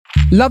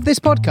Love this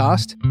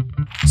podcast?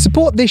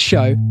 Support this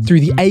show through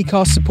the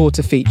Acast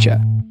supporter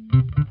feature.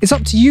 It's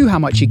up to you how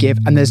much you give,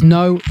 and there's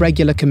no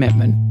regular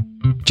commitment.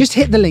 Just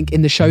hit the link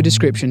in the show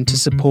description to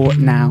support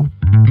now.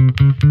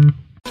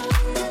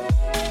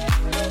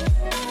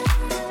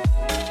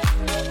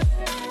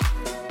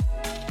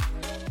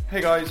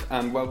 Hey guys,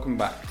 and welcome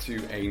back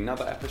to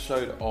another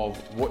episode of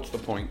What's the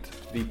Point,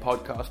 the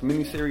podcast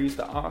mini-series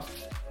that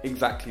asks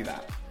exactly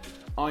that.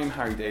 I'm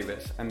Harry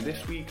Davis, and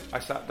this week I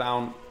sat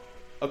down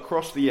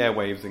across the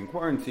airwaves in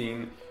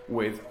quarantine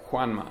with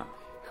Juanma,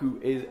 who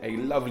is a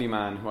lovely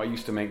man who I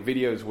used to make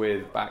videos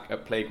with back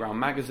at Playground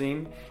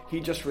Magazine.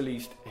 He just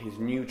released his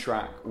new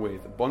track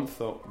with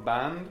Vonzo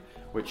Band,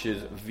 which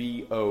is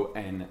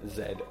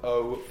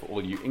Vonzo for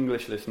all you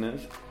English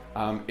listeners.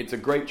 It's a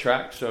great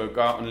track, so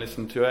go out and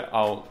listen to it.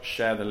 I'll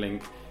share the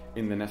link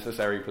in the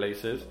necessary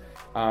places.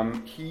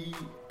 He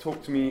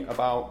talked to me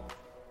about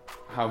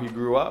how he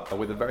grew up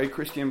with a very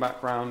Christian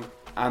background,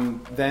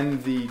 and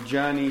then the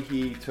journey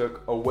he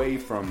took away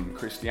from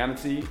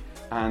Christianity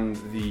and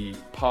the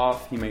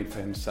path he made for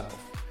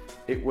himself.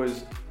 It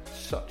was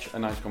such a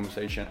nice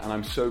conversation, and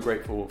I'm so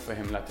grateful for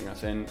him letting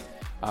us in.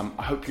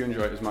 I hope you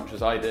enjoy it as much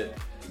as I did.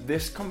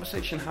 This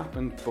conversation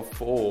happened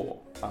before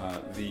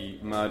the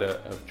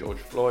murder of George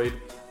Floyd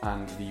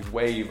and the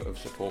wave of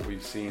support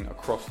we've seen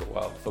across the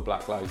world for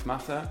Black Lives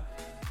Matter.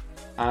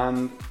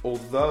 And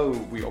although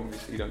we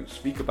obviously don't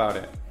speak about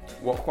it,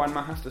 what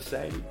Juanma has to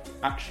say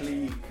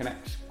actually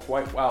connects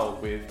quite well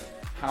with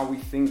how we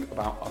think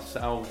about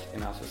ourselves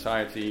in our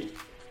society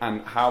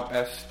and how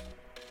best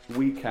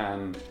we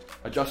can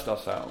adjust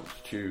ourselves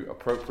to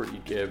appropriately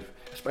give,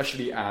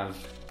 especially as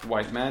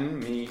white men,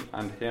 me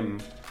and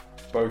him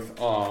both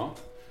are,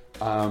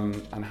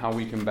 and how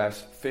we can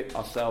best fit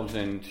ourselves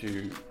in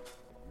to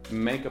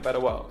make a better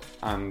world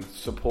and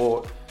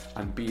support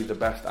and be the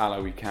best ally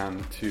we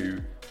can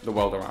to the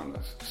world around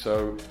us.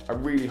 So I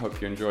really hope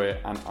you enjoy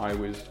it, and I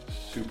was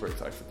super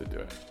excited to do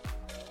it.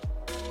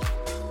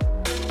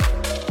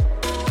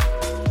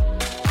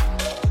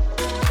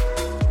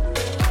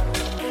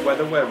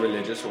 Whether we're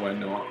religious or we're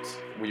not,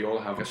 we all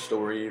have a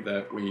story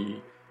that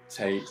we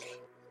take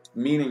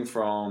meaning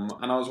from.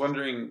 And I was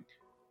wondering,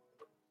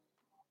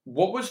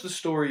 what was the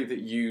story that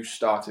you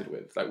started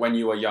with? Like when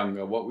you were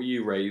younger, what were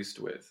you raised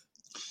with?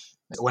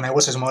 When I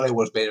was small, I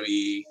was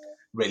very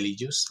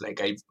religious. Like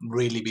I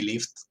really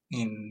believed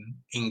in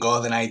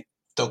God, and I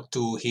talked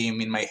to him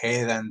in my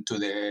head and to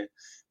the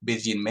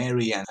Virgin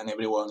Mary and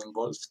everyone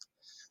involved.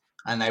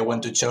 And I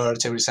went to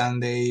church every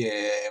Sunday.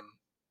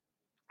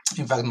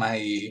 In fact,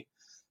 my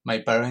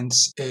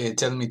parents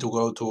tell me to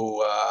go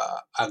to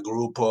a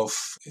group of,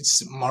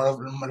 it's more of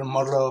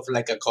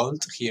like a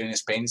cult here in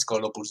Spain. It's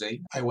called Opus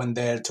Dei. I went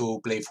there to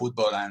play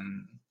football,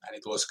 and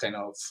it was kind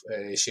of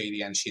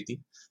shady and shitty,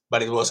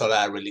 but it was all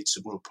a religious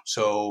group.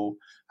 So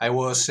I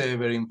was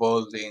very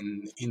involved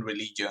in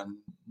religion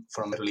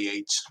from early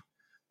age.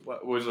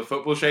 What, was the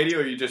football shady, or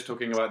are you just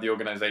talking about the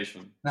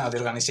organization? No, the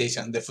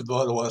organization. The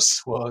football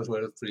was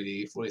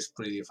pretty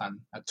fun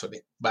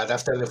actually. But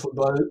after the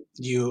football,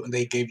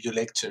 they gave you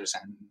lectures,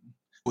 and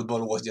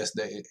football was just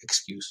the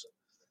excuse.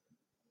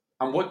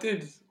 And what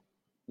did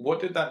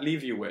that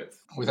leave you with?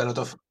 With a lot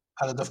of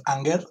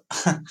anger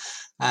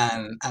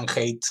and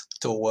hate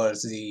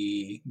towards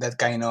that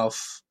kind of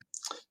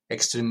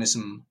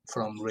extremism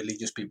from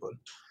religious people.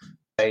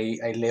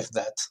 I left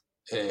that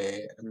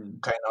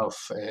kind of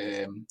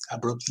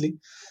abruptly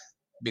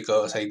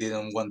because I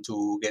didn't want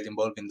to get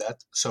involved in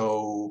that.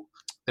 So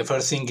the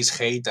first thing is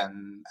hate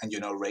and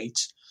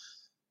rage,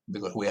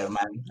 because we are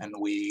men and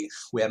we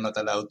are not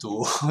allowed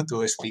to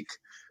to speak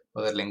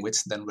other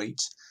language than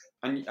rage.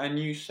 And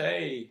you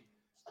say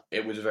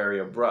it was very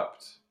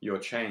abrupt, your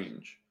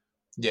change.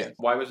 Yeah.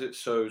 Why was it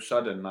so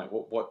sudden? Like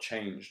what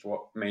changed?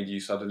 What made you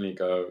suddenly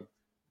go,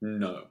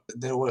 no?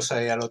 There was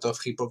a lot of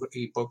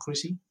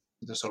hypocrisy.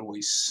 There's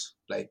always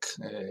like,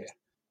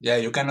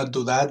 you cannot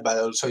do that, but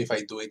also if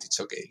I do it, it's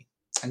okay.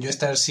 And you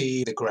start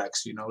seeing the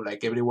cracks,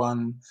 like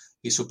everyone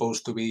is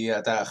supposed to be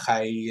at a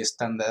high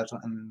standard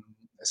and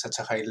such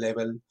a high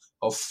level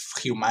of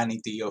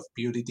humanity, of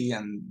purity,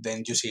 and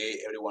then you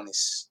see everyone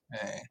is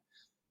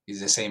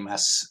the same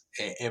as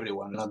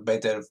everyone, not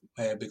better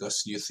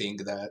because you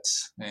think that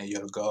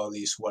your God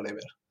is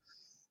whatever.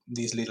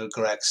 These little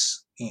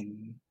cracks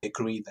in the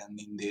creed and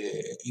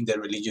in the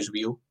religious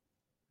view.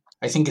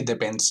 I think it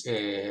depends,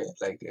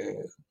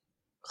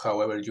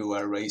 however you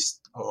are raised,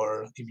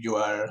 or if you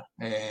are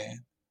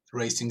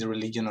raised in the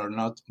religion or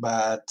not.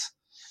 But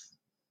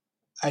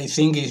I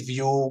think if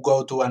you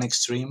go to an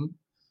extreme,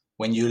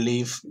 when you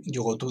leave,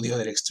 you go to the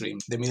other extreme.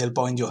 The middle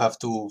point, you have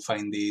to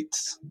find it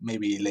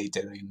maybe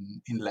later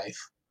in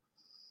life.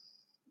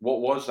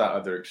 What was that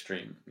other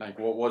extreme? Like,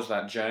 what was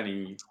that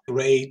journey?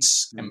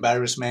 Rage,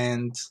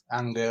 embarrassment,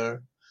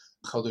 anger.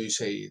 How do you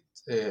say it?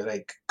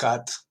 Like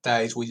cut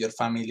ties with your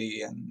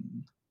family.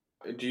 And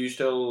do you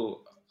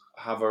still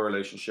have a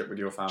relationship with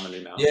your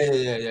family now?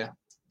 Yeah.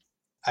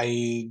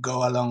 I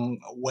go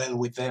along well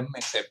with them,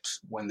 except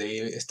when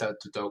they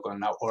start to talk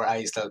or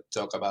I start to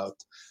talk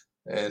about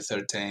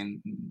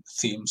certain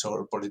themes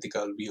or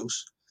political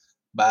views,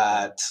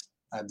 but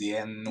at the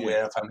end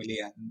we're a family,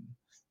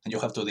 and you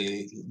have to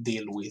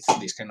deal with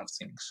these kind of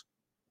things.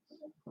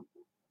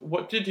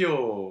 What did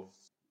your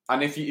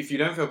and if you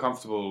don't feel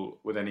comfortable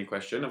with any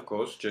question, of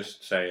course,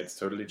 just say it's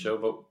totally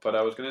chill. But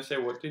I was gonna say,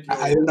 what did your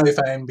I don't know if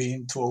I'm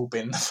being too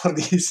open for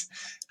this.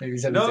 Maybe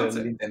it's a no,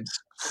 little intense.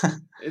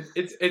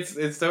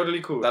 it's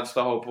totally cool. That's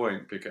the whole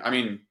point. Because I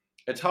mean,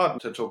 it's hard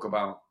to talk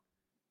about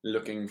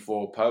looking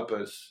for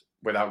purpose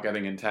without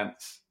getting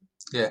intense.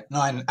 Yeah,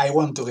 no, and I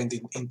want to get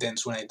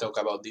intense when I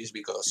talk about this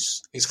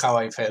because it's how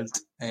I felt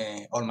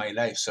all my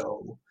life.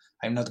 So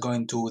I'm not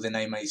going to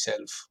deny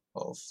myself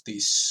of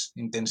this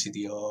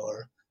intensity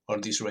or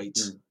these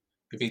rates.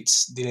 If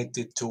it's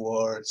directed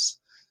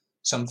towards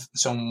some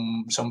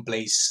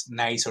place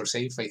nice or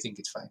safe, I think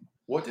it's fine.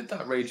 What did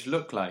that rage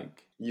look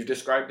like? You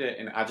described it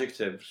in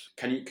adjectives.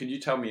 Can you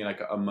tell me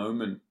like a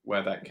moment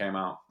where that came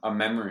out, a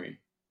memory?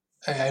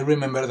 I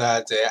remember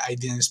that I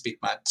didn't speak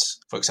much.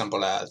 For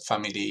example, at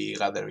family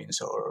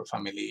gatherings or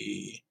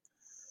family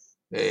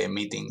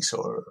meetings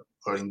or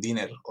in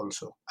dinner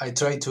also. I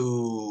try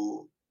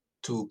to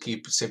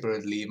keep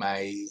separately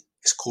my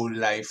school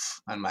life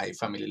and my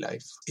family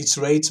life. It's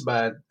rage,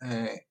 but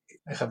I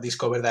have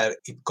discovered that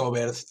it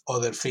covers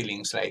other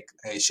feelings like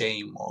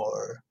shame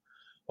or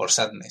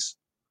sadness.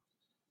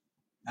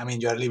 I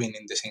mean, you are living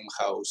in the same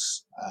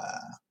house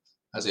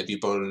as the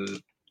people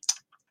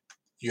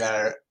you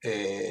are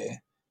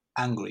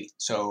angry.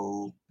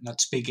 So not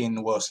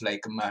speaking was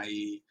like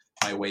my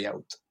way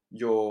out.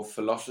 Your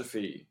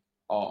philosophy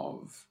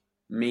of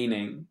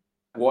meaning,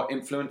 what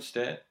influenced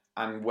it,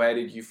 and where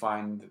did you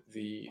find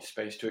the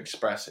space to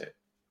express it?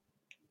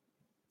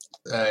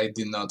 I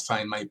did not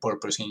find my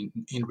purpose in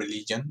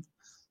religion,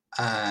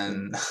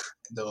 and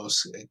that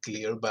was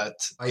clear. But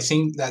I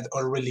think that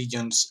all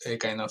religions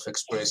kind of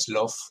express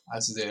love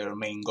as their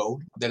main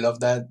goal. The love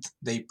that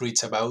they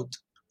preach about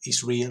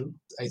is real.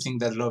 I think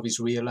that love is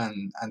real,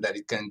 and that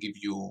it can give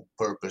you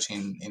purpose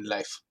in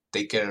life.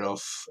 Take care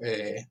of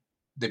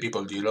the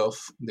people you love,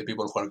 the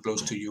people who are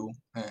close to you.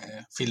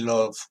 Feel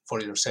love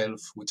for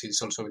yourself, which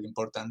is also very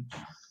important.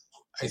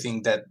 I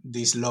think that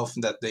this love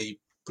that they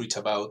preach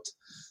about,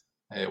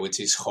 which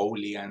is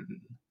holy and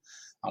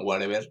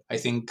whatever, I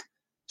think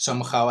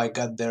somehow I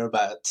got there,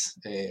 but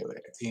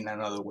in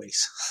another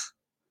ways.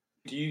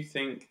 Do you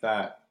think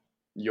that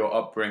your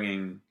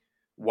upbringing,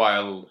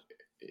 while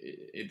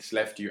it's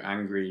left you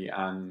angry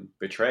and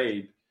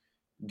betrayed,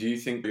 do you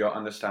think your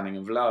understanding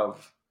of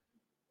love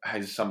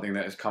has something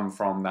that has come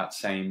from that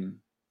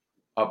same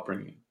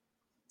upbringing?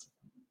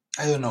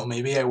 I don't know.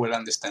 Maybe I will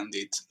understand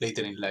it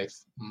later in life,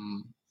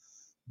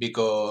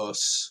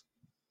 because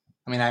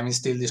I mean I'm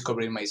still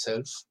discovering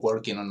myself,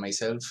 working on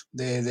myself.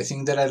 The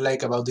thing that I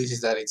like about this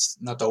is that it's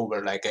not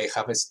over. Like I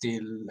have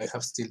still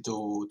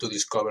to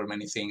discover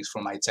many things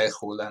from my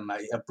childhood and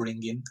my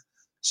upbringing.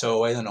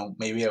 So I don't know.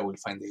 Maybe I will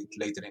find it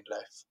later in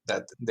life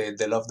that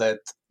the love that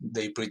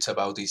they preach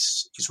about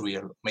is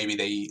real. Maybe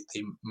they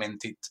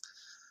meant it.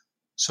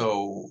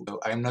 So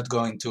I'm not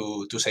going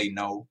to say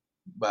no,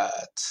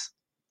 but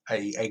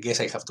I guess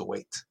I have to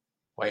wait.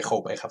 Or I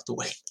hope I have to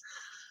wait.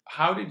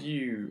 How did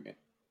you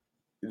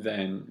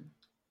then,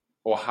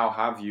 or how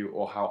have you,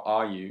 or how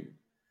are you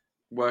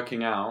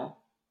working out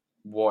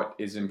what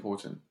is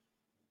important?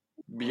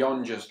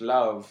 Beyond just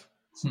love,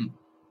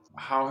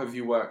 how have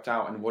you worked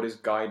out and what is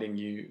guiding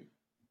you?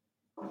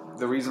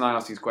 The reason I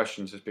ask these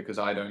questions is because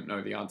I don't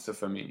know the answer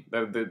for me.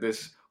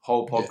 This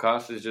whole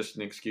podcast is just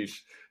an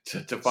excuse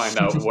to find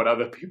out what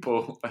other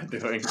people are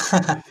doing.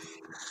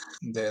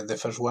 The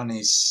first one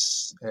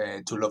is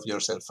to love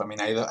yourself. I mean,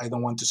 I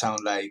don't want to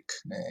sound like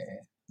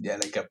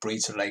like a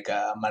preacher, like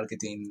a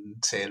marketing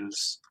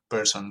sales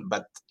person,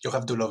 but you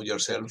have to love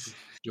yourself.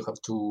 You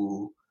have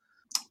to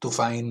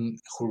find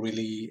who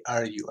really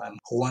are you and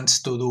who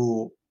wants to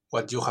do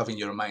what you have in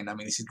your mind. I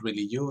mean, is it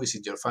really you? Is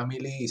it your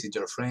family? Is it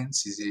your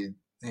friends? Is it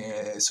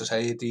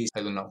society?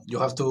 I don't know. You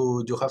have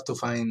to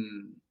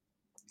find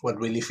what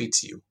really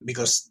fits you,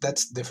 because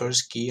that's the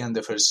first key and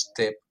the first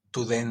step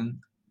to then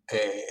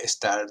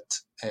start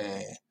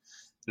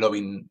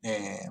loving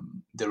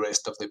the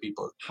rest of the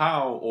people.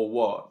 How or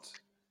what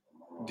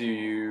do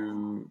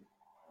you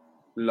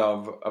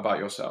love about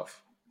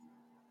yourself?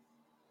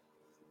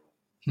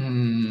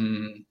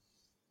 Nice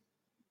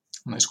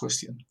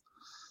question.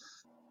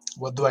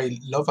 What do I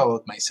love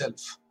about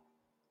myself?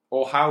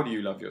 Or how do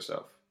you love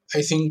yourself?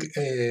 I think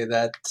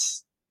that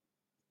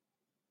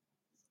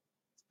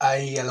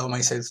I allow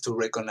myself to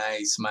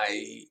recognize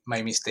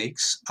my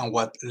mistakes and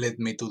what led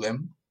me to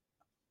them,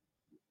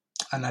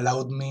 and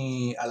allow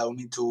me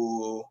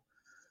to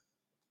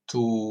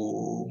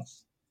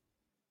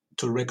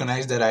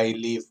recognize that I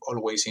live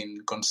always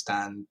in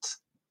constant,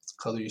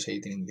 how do you say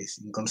it in English?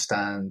 In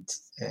constant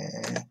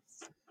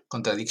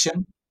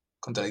contradiction.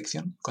 Yeah,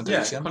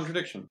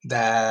 contradiction.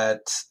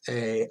 That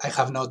I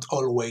have not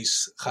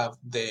always have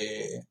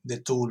the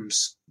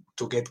tools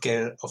to get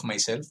care of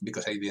myself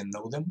because I didn't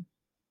know them.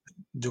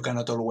 You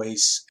cannot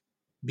always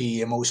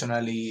be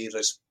emotionally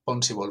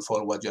responsible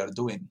for what you are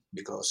doing,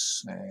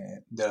 because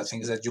there are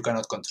things that you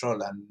cannot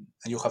control, and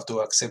you have to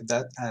accept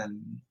that,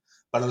 and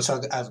but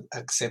also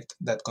accept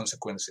that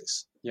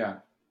consequences. Yeah,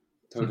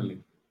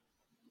 totally.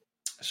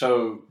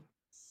 So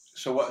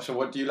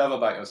what do you love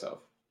about yourself?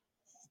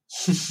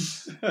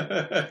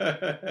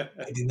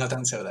 I did not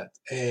answer that.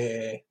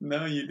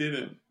 No, you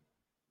didn't.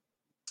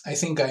 I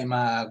think I'm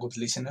a good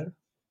listener.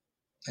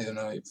 I don't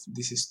know if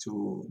this is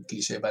too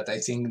cliche, but I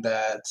think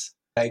that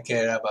I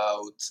care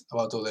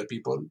about other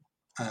people,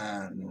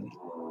 and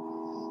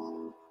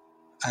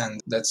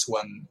that's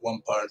one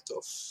part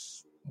of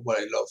what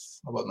I love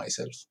about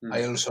myself.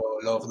 I also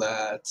love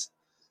that.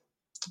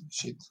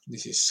 Shit,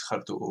 this is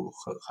hard to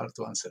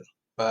answer,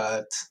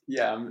 but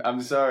yeah,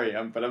 I'm sorry,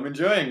 but I'm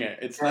enjoying it.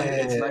 It's nice.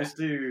 It's uh, nice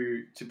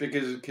to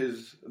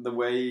because the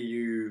way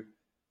you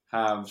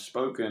have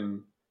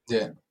spoken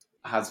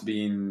has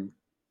been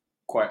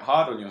quite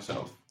hard on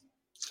yourself.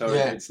 So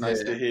it's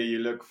nice to hear you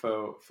look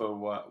for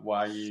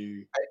why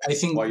I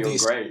think you're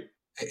this great.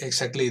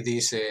 exactly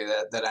this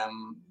that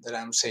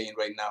I'm saying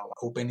right now,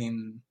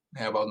 opening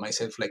about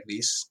myself like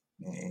this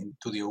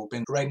to the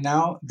open right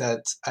now,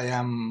 that I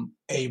am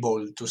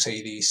able to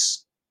say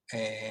this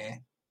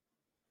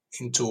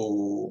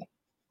into,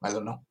 I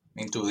don't know,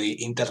 into the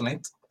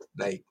internet.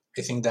 Like,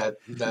 I think that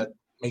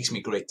makes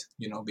me great,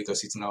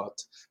 because it's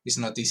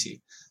not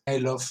easy. I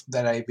love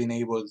that I've been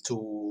able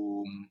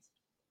to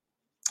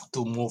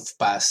move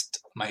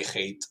past my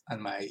hate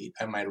and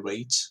my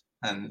rage,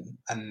 and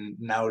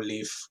now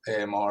live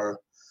more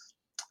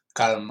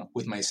calm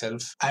with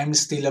myself. I'm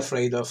still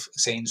afraid of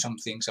saying some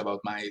things about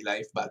my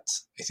life, but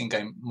I think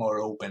I'm more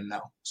open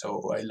now.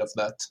 So I love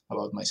that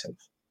about myself.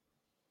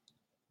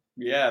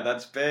 Yeah,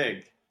 that's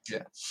big.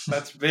 Yeah.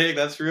 That's big.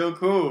 That's real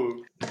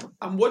cool.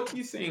 And what do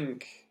you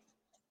think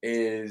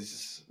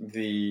is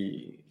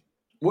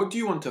what do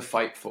you want to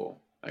fight for?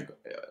 Like,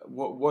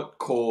 what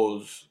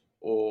cause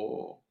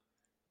or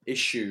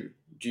issue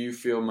do you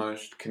feel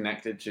most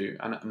connected to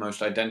and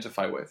most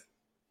identify with?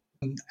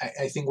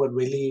 I think what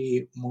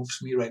really moves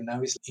me right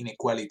now is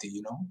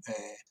inequality,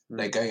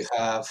 Like, I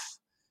have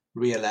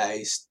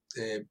realized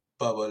the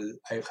bubble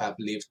I have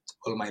lived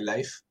all my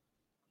life.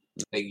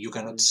 Like, you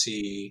cannot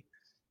see,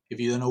 if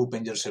you don't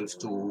open yourself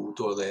to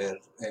other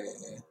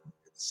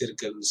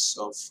circles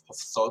of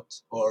thought,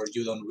 or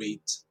you don't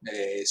read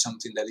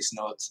something that is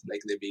not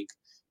like the big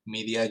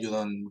media, you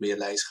don't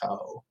realize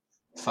how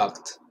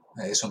fucked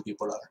some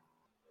people are.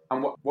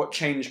 And what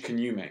change can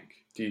you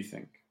make, do you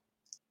think?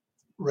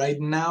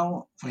 Right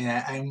now, I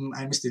mean,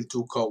 I'm still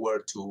too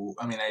coward to.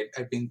 I mean,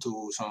 I've been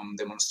to some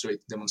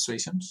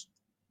demonstrations,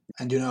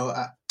 and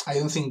I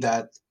don't think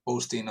that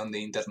posting on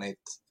the internet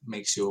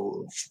makes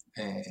you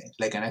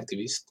like an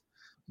activist.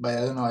 But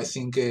I don't know. I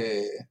think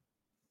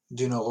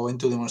going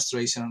to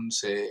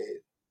demonstrations,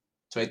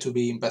 try to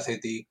be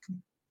empathetic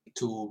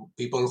to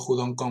people who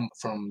don't come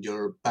from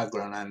your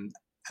background,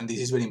 and this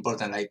is very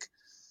important. Like,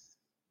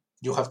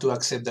 you have to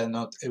accept that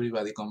not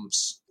everybody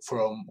comes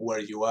from where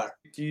you are.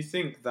 Do you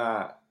think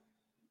that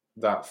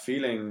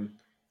feeling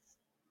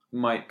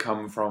might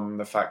come from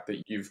the fact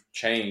that you've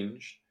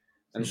changed,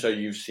 and so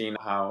you've seen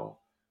how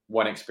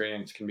one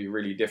experience can be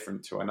really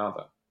different to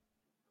another?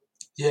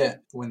 Yeah,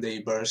 when they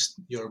burst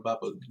your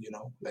bubble,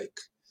 like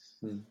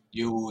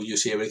you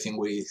see everything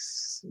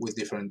with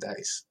different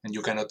eyes, and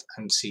you cannot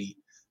unsee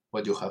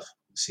what you have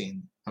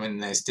seen. I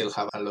mean, I still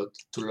have a lot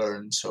to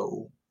learn,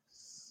 so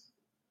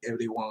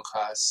everyone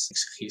has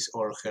his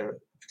or her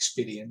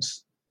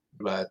experience,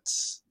 but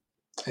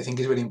I think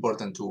it's very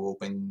important to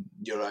open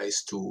your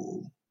eyes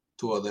to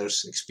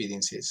others'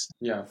 experiences.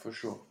 Yeah, for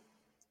sure.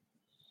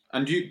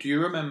 And do you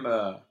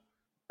remember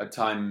a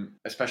time,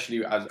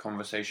 especially as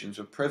conversations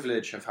of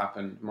privilege have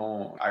happened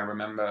more? I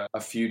remember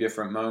a few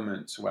different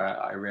moments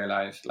where I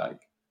realized,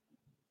 like,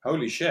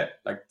 holy shit,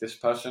 like this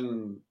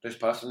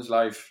person's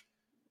life,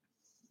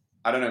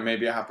 I don't know,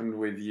 maybe it happened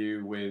with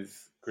you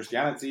with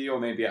Christianity, or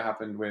maybe it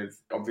happened with,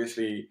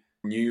 obviously,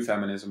 new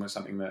feminism was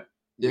something that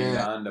we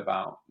learned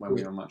about when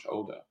we were much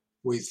older.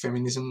 With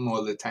feminism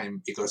all the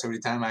time, because every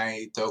time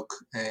I talk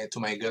to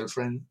my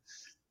girlfriend,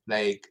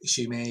 like,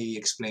 she may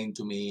explain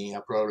to me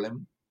a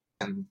problem,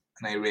 and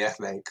I react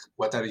like,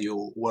 what are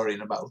you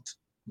worrying about?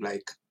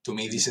 Like, to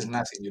me this is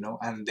nothing,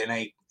 and then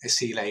I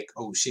see, like,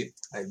 oh shit,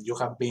 like, you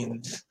have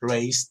been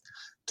raised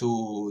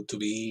to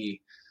be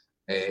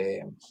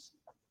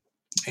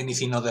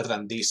anything other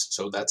than this,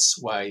 so that's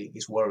why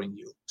it's worrying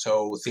you.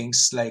 So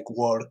things like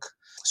work,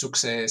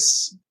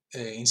 success,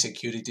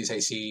 insecurities, I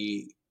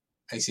see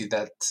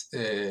that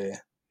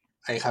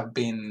I have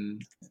been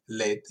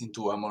led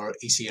into a more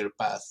easier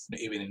path,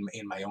 even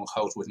in my own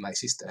house with my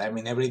sister. I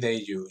mean, every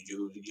day you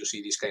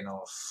see this kind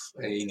of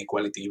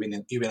inequality,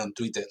 even on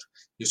Twitter.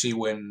 You see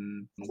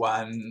when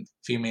one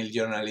female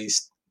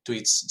journalist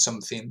tweets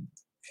something,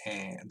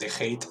 the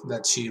hate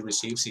that she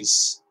receives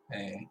is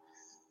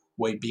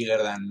way bigger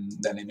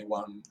than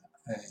anyone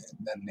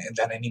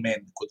than any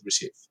man could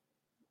receive.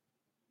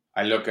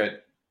 I look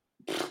at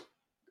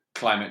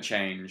climate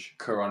change,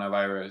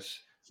 coronavirus,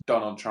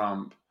 Donald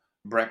Trump,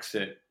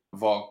 Brexit,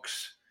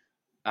 Vox,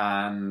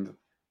 and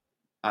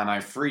I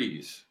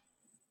freeze.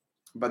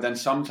 But then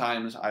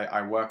sometimes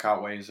I work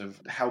out ways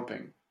of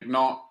helping,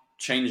 not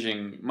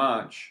changing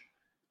much,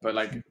 but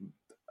like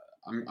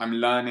I'm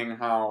learning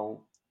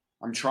how,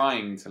 I'm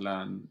trying to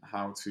learn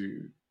how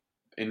to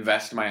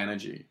invest my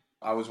energy.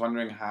 I was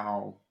wondering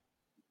how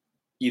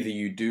either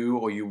you do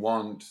or you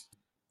want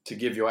to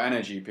give your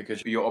energy,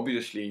 because you're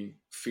obviously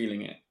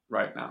feeling it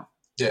right now.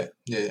 Yeah,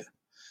 yeah.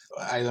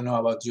 I don't know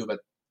about you, but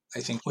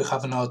I think we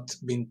have not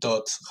been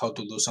taught how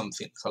to do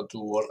something, how to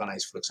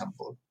organize, for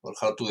example, or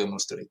how to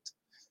demonstrate,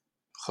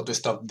 how to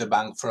stop the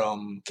bank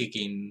from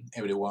kicking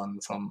everyone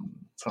from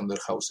their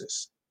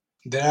houses.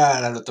 There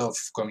are a lot of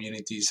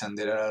communities and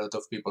there are a lot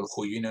of people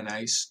who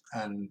unionize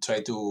and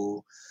try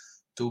to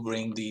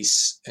bring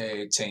this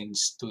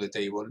change to the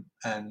table.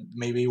 And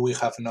maybe we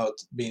have not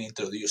been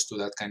introduced to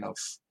that kind of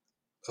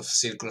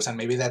circles, and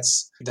maybe that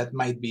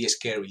might be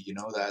scary,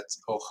 that,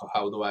 oh,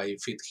 how do I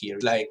fit here?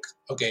 Like,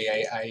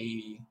 okay,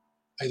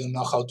 I don't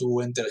know how to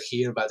enter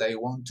here, but I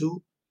want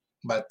to,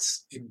 but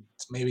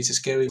maybe it's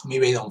scary,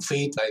 maybe I don't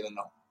fit, I don't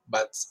know.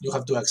 But you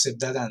have to accept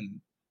that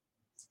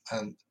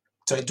and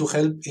try to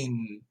help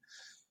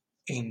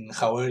in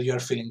however you are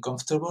feeling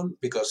comfortable,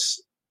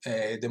 because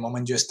the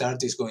moment you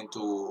start is going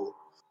to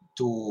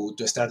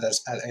start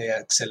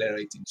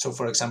accelerating. So,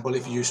 for example,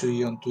 if you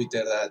see on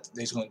Twitter that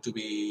there's going to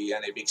be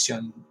an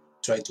eviction,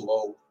 try to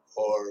go.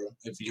 Or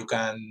if you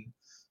can,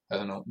 I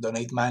don't know,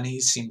 donate money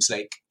seems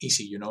like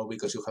easy,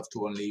 because you have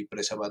to only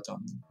press a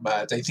button.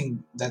 But I think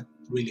that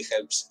really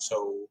helps.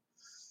 So,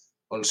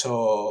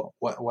 also,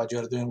 what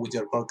you're doing with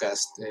your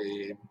podcast,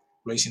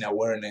 raising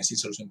awareness,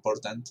 is also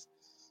important.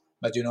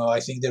 But, I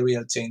think the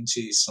real change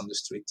is on the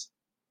street.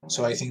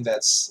 So I think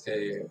that's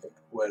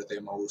where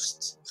the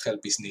most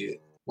help is needed.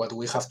 What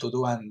we have to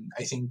do, and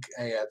I think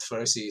at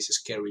first is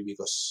scary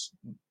because,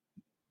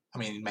 I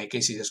mean, in my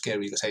case it's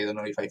scary because I don't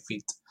know if I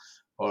fit,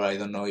 or I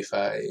don't know if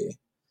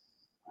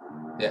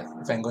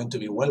if I'm going to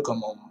be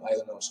welcome, or I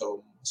don't know,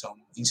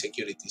 some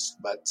insecurities.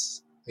 But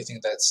I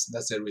think that's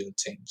the real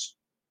change.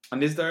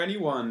 And is there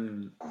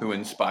anyone who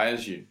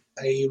inspires you?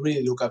 I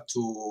really look up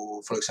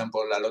to, for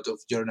example, a lot of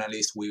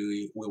journalists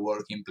we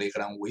work in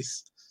Playground with.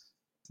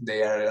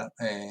 They are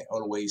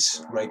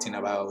always writing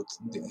about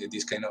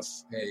this kind of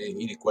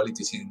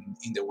inequalities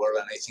in the world,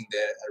 and I think they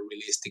are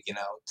really sticking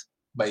out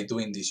by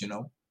doing this,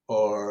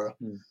 Or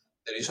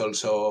there is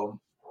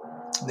also,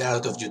 there are a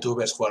lot of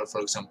YouTubers who are,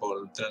 for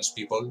example, trans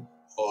people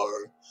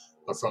or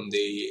from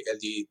the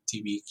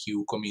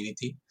LGBTQ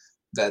community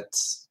that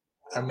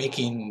are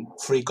making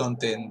free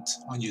content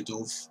on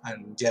YouTube,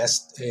 and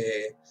just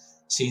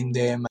seeing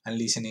them and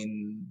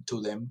listening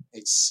to them,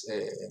 it's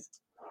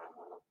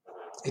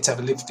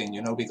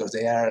uplifting, because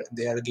they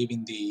are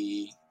giving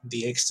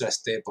the extra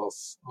step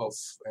of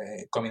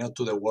coming out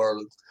to the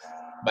world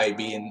by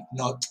being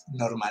not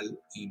normal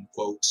in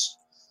quotes,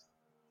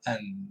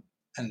 and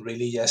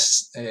really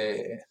just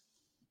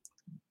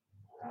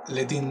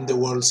letting the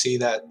world see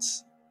that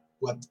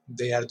what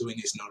they are doing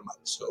is normal.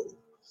 So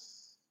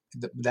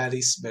that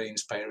is very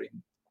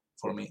inspiring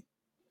for me.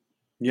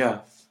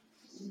 Yeah.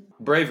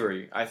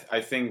 Bravery.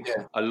 I think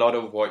Yeah, a lot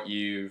of what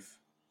you've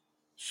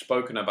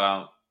spoken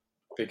about,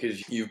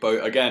 because you've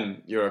both,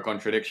 again, you're a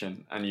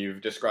contradiction, and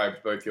you've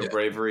described both your yeah,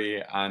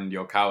 bravery and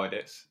your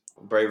cowardice.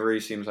 Bravery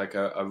seems like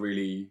a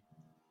really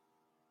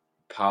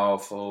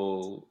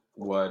powerful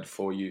word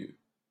for you.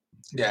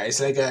 yeah. It's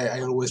like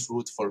I always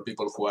root for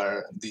people who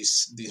are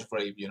this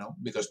brave,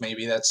 because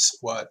maybe that's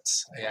what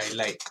I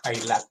like. I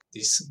lack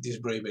this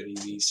bravery,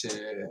 this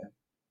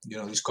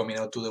coming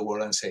out to the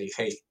world and say,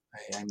 hey,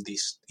 I'm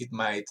this. It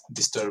might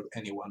disturb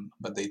anyone,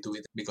 but they do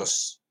it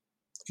because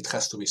it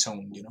has to be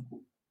shown.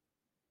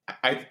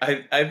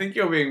 I think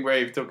you're being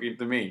brave talking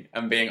to me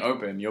and being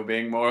open. You're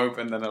being more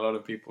open than a lot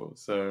of people.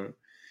 So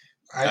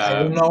I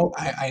don't know.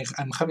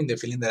 I'm having the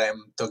feeling that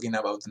I'm talking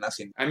about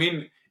nothing. I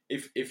mean,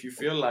 if you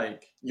feel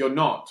like you're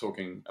not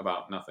talking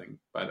about nothing,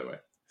 by the way,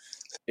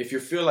 if you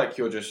feel like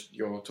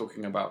you're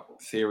talking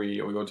about theory,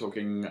 or you're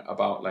talking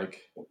about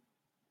like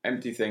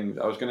empty things,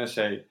 I was gonna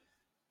say,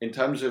 in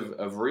terms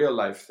of real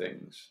life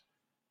things,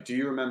 do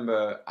you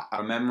remember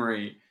a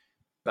memory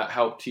that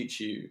helped teach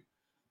you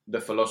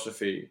the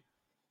philosophy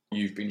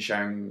you've been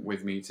sharing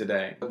with me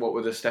today? What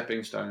were the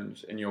stepping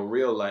stones in your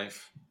real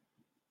life,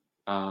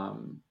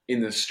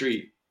 in the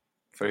street,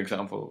 for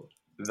example,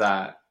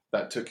 that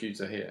took you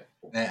to here?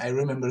 I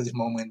remember this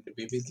moment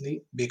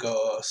vividly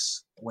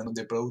because when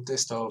the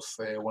protest of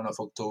 1 of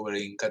October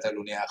in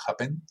Catalonia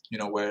happened,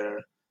 where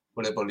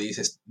the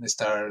police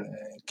start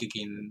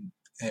kicking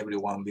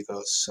everyone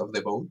because of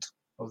the vote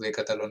of the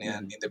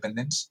Catalonian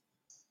independence.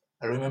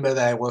 I remember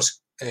that I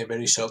was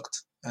very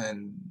shocked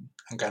and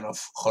kind of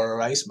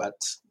horrorized, but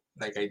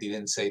like I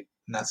didn't say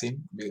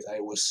nothing. I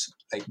was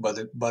like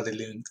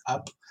bottling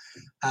up,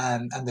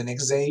 and the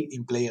next day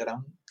in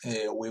Playground,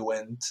 we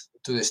went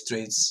to the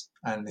streets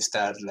and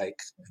started like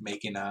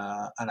making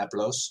an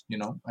applause. I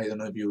don't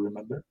know if you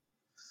remember,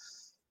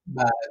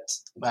 but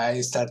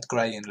I started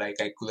crying, like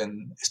I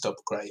couldn't stop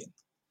crying,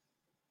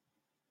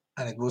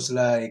 and it was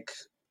like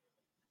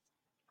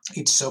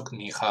it shocked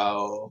me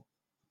how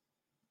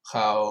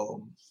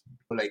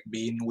like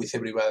being with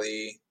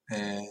everybody,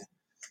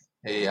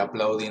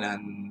 applauding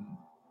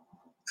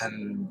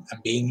and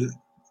being.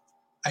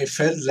 I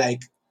felt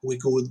like we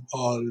could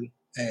all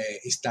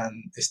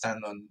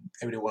stand on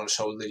everyone's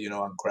shoulder,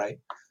 and cry.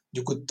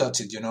 You could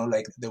touch it,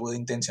 like the good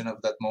intention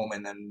of that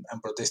moment, and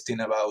protesting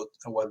about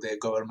what the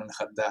government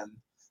had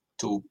done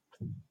to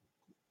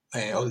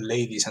old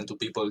ladies and to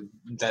people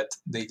that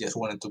they just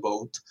wanted to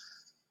vote.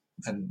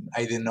 And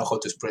I didn't know how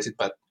to express it,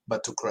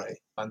 but to cry.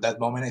 And that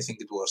moment, I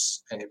think it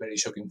was very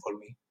shocking for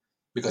me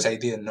because I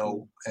didn't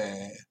know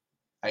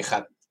I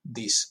had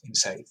this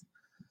inside.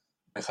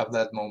 I have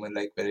that moment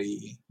like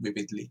very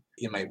vividly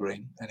in my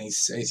brain, and I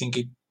think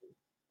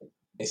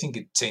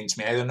it changed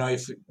me. I don't know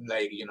if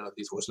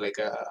this was like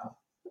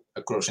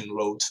a crossing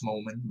roads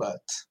moment,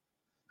 but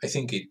I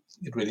think it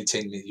really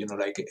changed me.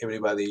 Like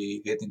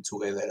everybody getting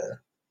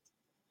together.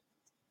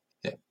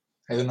 Yeah,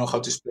 I don't know how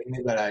to explain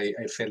it, but I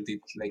felt it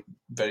like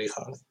very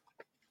hard.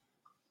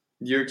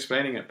 You're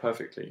explaining it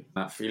perfectly.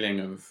 That feeling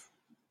of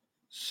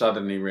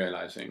suddenly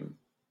realizing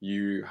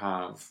you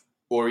have,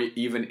 or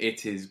even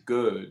it is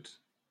good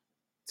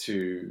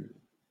to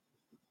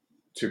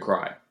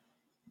cry.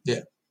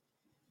 Yeah.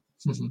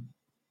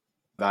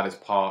 That is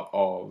part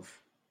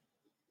of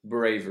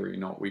bravery,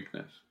 not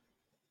weakness.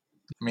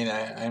 I mean,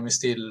 I'm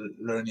still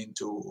learning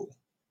to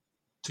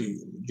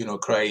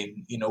cry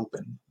in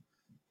open,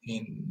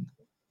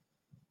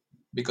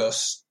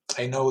 because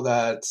I know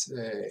that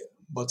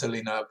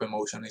bottling up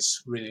emotion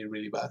is really,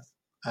 really bad,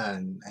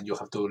 and you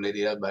have to let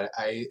it out. But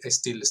I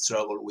still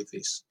struggle with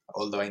this,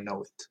 although I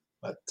know it.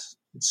 But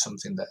it's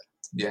something that,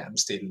 yeah, I'm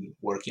still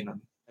working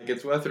on. Like,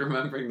 it's worth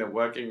remembering that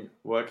working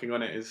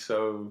on it is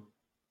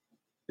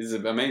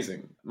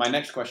amazing. My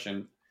next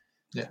question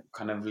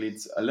kind of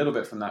leads a little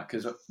bit from that,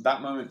 because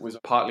that moment was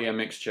partly a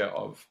mixture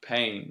of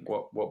pain,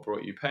 what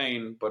brought you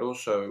pain, but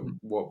also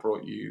what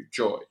brought you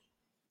joy.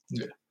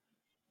 Yeah.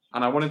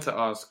 And I wanted to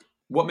ask,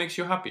 what makes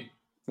you happy?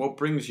 What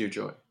brings you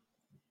joy?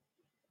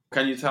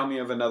 Can you tell me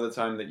of another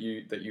time that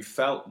you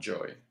felt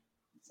joy?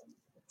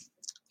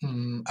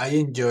 I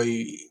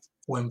enjoy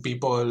when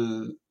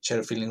people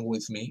share feelings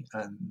with me,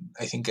 and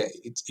I think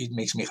it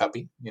makes me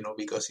happy,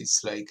 because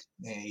it's like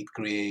it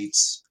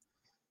creates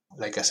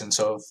like a sense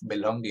of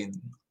belonging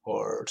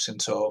or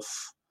sense of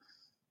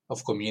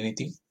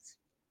community.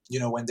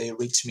 When they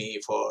reach me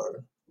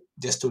for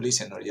just to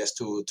listen or just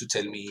to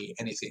tell me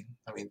anything,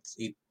 I mean,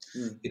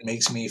 it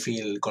makes me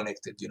feel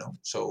connected.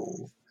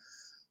 So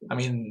I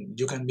mean,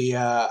 you can be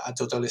a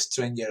total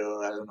stranger,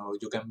 or I don't know,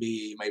 you can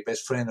be my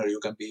best friend, or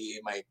you can be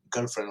my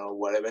girlfriend, or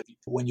whatever.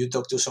 When you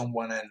talk to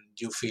someone and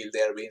you feel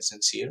they are being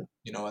sincere,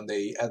 and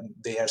they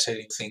are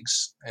sharing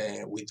things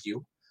with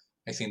you,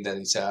 I think that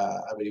is a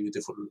very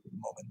beautiful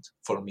moment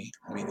for me.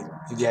 I mean,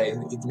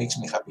 it makes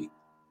me happy.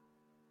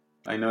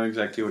 I know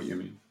exactly what you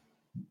mean.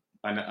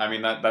 I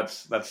mean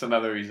that's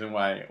another reason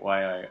why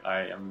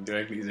I am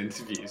doing these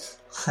interviews.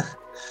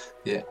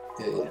 Yeah.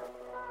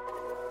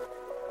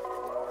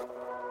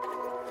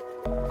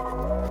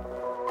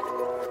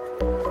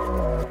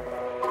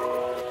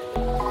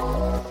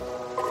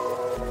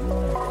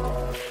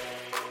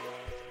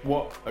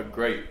 What a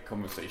great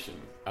conversation.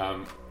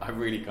 I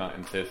really can't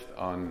insist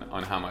on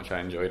how much I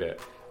enjoyed it.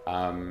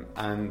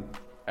 And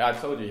I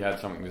told you he had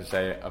something to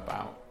say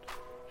about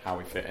how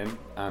we fit in,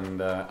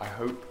 and I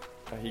hope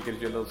that he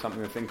gives you a little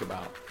something to think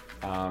about.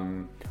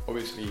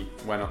 Obviously,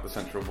 we're not the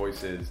central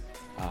voices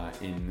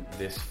in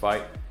this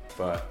fight,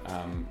 but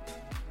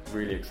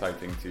really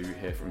exciting to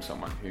hear from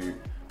someone who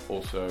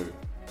also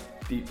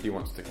deeply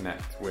wants to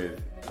connect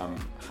with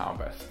how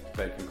best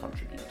they can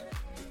contribute.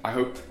 I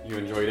hope you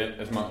enjoyed it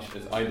as much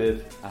as I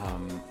did,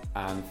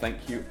 and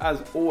thank you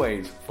as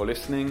always for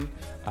listening.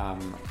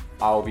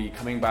 I'll be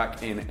coming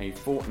back in a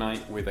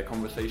fortnight with a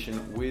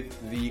conversation with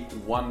the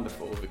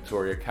wonderful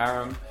Victoria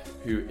Karam,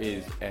 who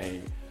is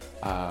a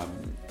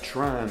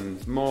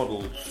trans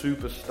model,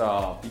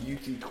 superstar,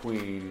 beauty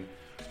queen,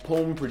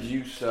 porn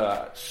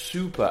producer,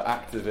 super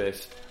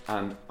activist,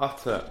 and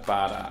utter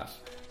badass.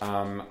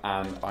 And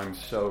I'm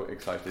so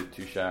excited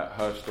to share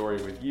her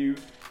story with you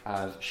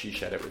as she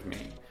shared it with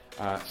me.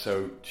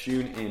 So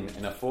tune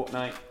in a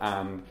fortnight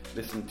and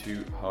listen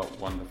to her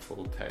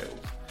wonderful tales.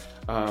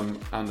 And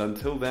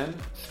until then,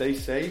 stay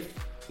safe,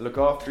 look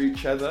after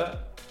each other.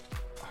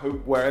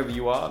 Hope wherever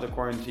you are, the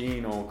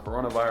quarantine or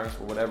coronavirus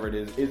or whatever it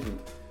is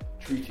isn't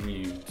treating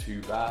you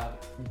too bad.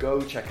 Go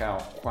check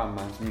out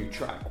Juanma's new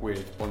track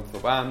with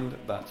Vonzo Band.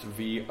 That's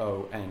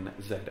Vonzo,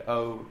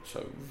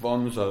 so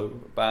Vonzo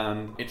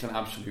Band. It's an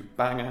absolute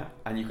banger.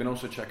 And you can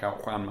also check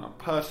out Juanma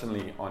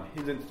personally on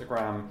his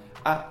Instagram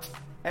at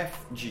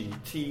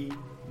FGTUATEN.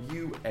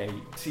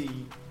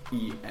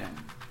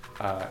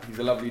 He's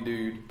a lovely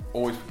dude,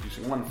 always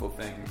producing wonderful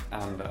things,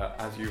 and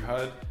as you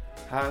heard,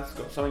 has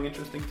got something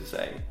interesting to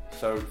say.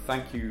 So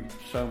thank you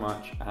so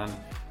much, and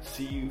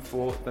see you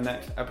for the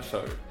next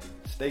episode.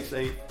 Stay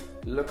safe,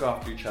 look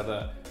after each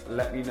other.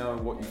 Let me know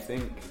what you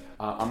think.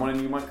 I'm on a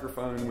new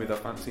microphone with a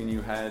fancy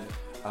new head,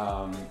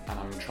 and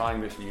I'm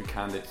trying this new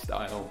candid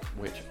style,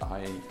 which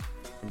I'm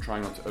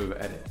trying not to over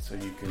edit, so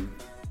you can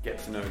get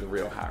to know the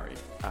real Harry.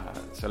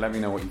 So let me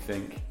know what you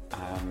think,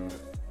 and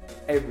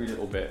every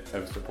little bit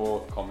of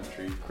support,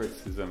 commentary,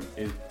 criticism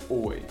is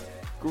always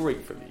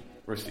gratefully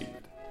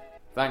received.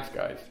 Thanks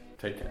guys,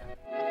 take care.